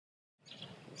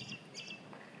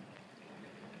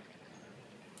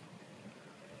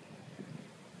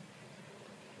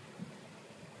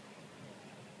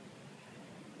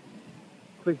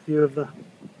quick view of the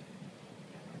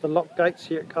lock gates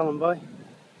here at Cullen Bay.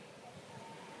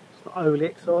 It's not overly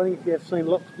exciting if you have seen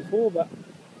locks before, but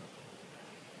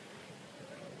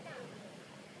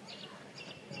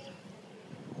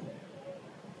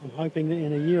I'm hoping that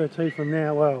in a year or two from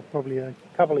now, well, probably a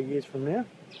couple of years from now,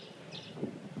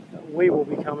 we will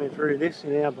be coming through this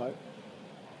in our boat.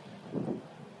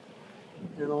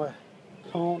 And I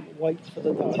can't wait for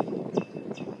the day.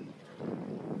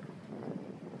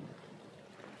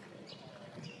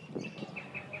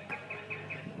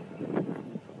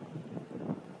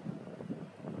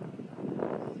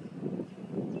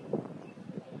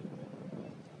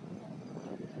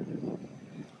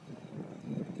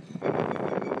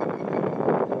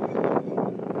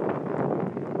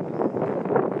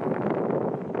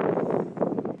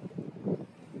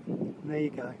 There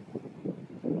you go.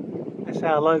 That's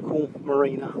our local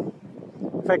marina.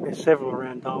 In fact, there's several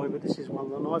around Darwin, but this is one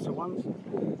of the nicer ones.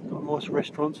 Got nice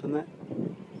restaurants and that.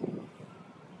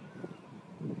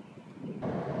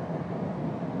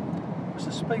 What's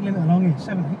the speed limit along here?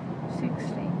 70?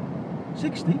 60.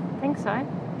 60? I think so.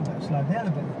 Better slow down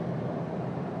a bit.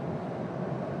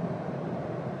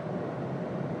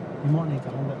 You might need to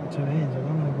hold that with two hands. I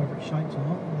don't know whether it shakes or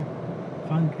not. The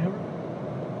phone camera.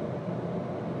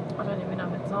 I don't even know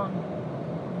if it's on.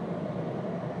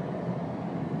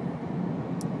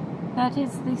 That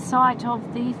is the site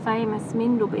of the famous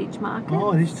Mindle Beach Market.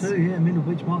 Oh, it is too, yeah. Mindle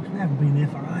Beach Market. We haven't been there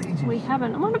for ages. We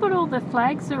haven't. I wonder what all the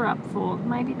flags are up for.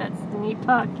 Maybe that's the new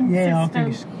parking yeah, system. I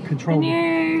think it's controlled. The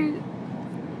new...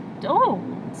 Oh,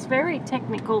 it's very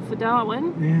technical for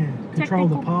Darwin. Yeah, control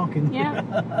the parking. Yeah.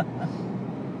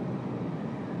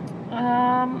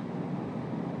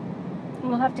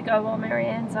 We'll have to go while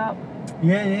Marianne's up.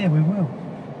 Yeah, we will.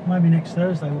 Maybe next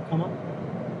Thursday we'll come up.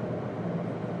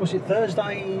 Was it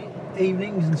Thursday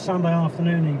evenings and Sunday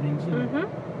afternoon evenings? Mm-hmm.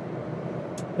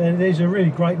 There's a really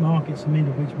great market, the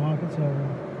Mindle Beach Markets are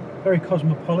very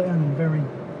cosmopolitan and very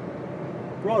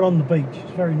right on the beach.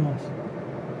 It's very nice.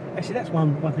 Actually, that's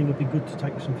one thing that would be good to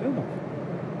take some film of.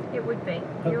 It would be.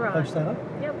 You're right. Post that up.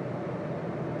 Yep.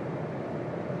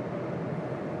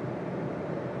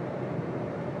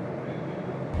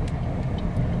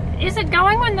 Is it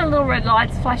going when the little red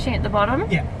light's flashing at the bottom?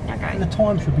 Yeah. Okay. And the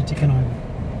time should be ticking over.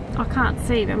 I can't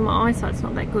see them. My eyesight's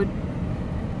not that good.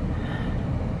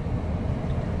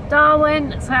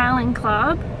 Darwin Sailing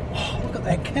Club. Oh, look at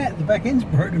that cat. The back end's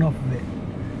broken off of it.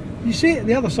 You see it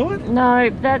the other side? No,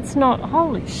 that's not.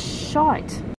 Holy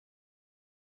shite.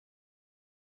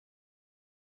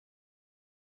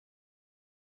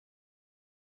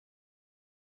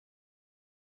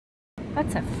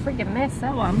 That's a friggin' mess,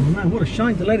 that one. Oh, man, what a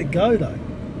shame to let it go, though.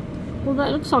 Well,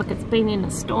 that looks like it's been in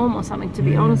a storm or something, to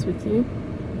be honest with you.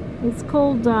 It's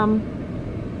called, oh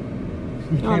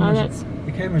no, that's...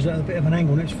 The camera's at a bit of an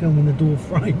angle and it's filming the door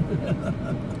frame.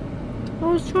 I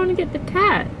was trying to get the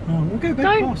cat. Oh, we'll go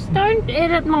back past them. Don't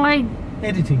edit my...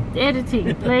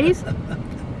 Editing, please.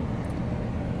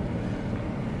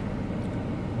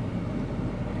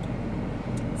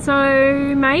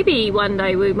 So maybe one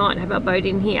day we might have our boat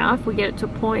in here if we get it to a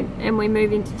point and we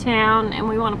move into town and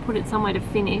we want to put it somewhere to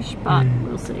finish, but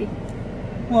we'll see.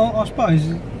 Well, I suppose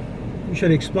we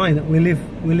should explain that we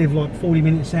live like 40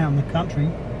 minutes out in the country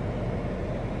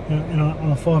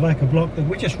on a 5-acre block that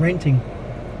we're just renting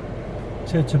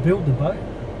to build the boat.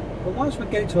 But once we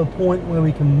get it to a point where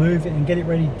we can move it and get it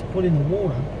ready to put in the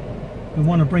water, we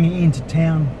want to bring it into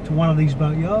town to one of these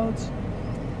boat yards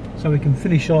so we can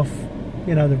finish off,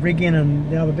 you know, the rigging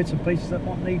and the other bits and pieces that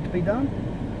might need to be done.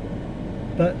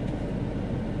 But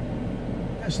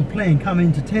that's the plan, come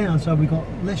into town so we've got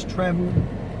less travel,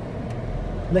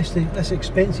 less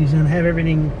expenses, and have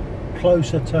everything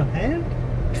closer to hand.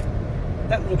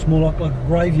 That looks more like a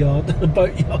graveyard than a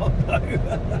boatyard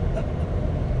though.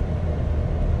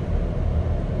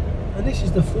 And this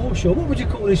is the foreshore. What would you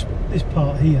call this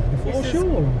part here? The foreshore? This is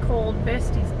called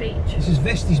Vesteys Beach. This is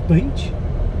Vesteys Beach.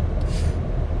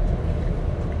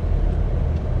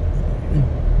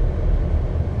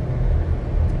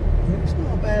 It's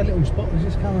not a bad little spot to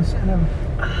just come and sit and have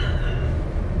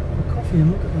a coffee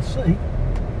and look at the sea.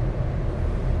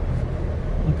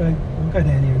 I'll go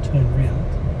down here and turn around.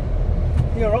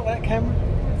 You alright with that camera?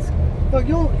 Look,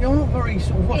 you're not very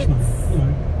sort of what's name, you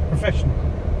know, professional.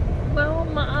 Well,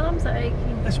 my arms are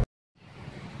aching.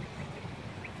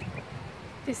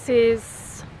 This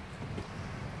is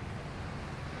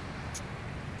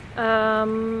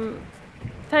Cullen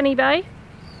Bay.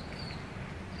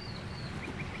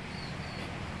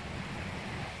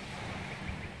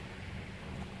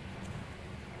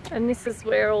 And this is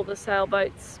where all the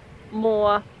sailboats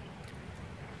moor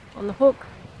on the hook.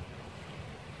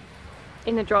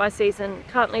 in the dry season.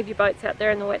 Can't leave your boats out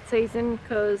there in the wet season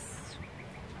because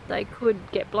they could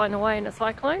get blown away in a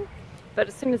cyclone. But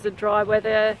as soon as the dry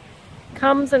weather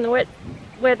comes and the wet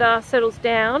weather settles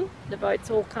down, the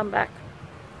boats all come back.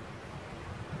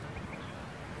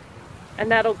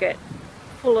 And that'll get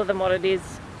fuller than what it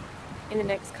is in the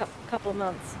next couple of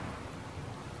months.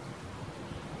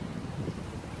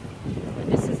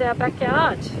 And this is our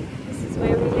backyard. This is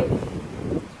where we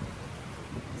live.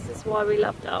 This is why we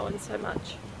love Darwin so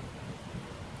much.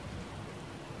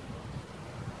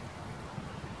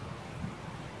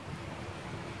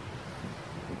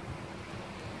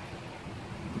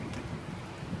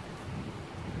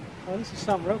 Oh, this is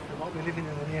somewhere else that might be living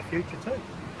in the near future too.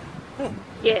 Huh.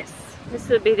 Yes, this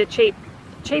would be the cheap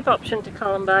option to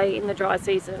Cullen Bay in the dry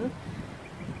season.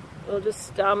 We'll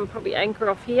just probably anchor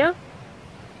off here,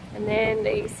 and then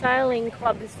the sailing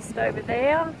club is just over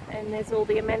there, and there's all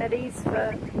the amenities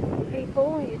for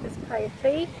people. You just pay a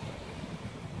fee.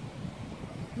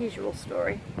 Usual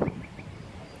story.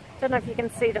 Don't know if you can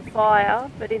see the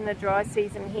fire, but in the dry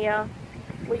season here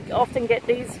we often get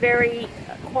these very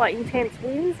quite intense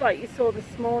winds, like you saw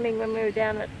this morning when we were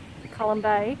down at Cullen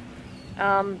Bay.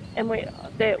 And we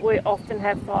often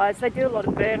have fires. They do a lot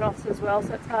of burn-offs as well,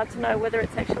 so it's hard to know whether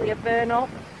it's actually a burn-off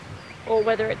or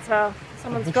whether it's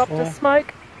someone's dropped a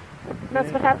smoke. And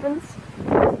that's what happens.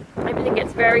 Everything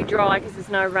gets very dry because there's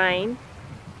no rain.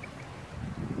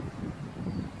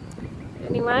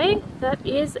 Anyway, that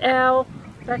is our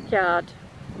backyard.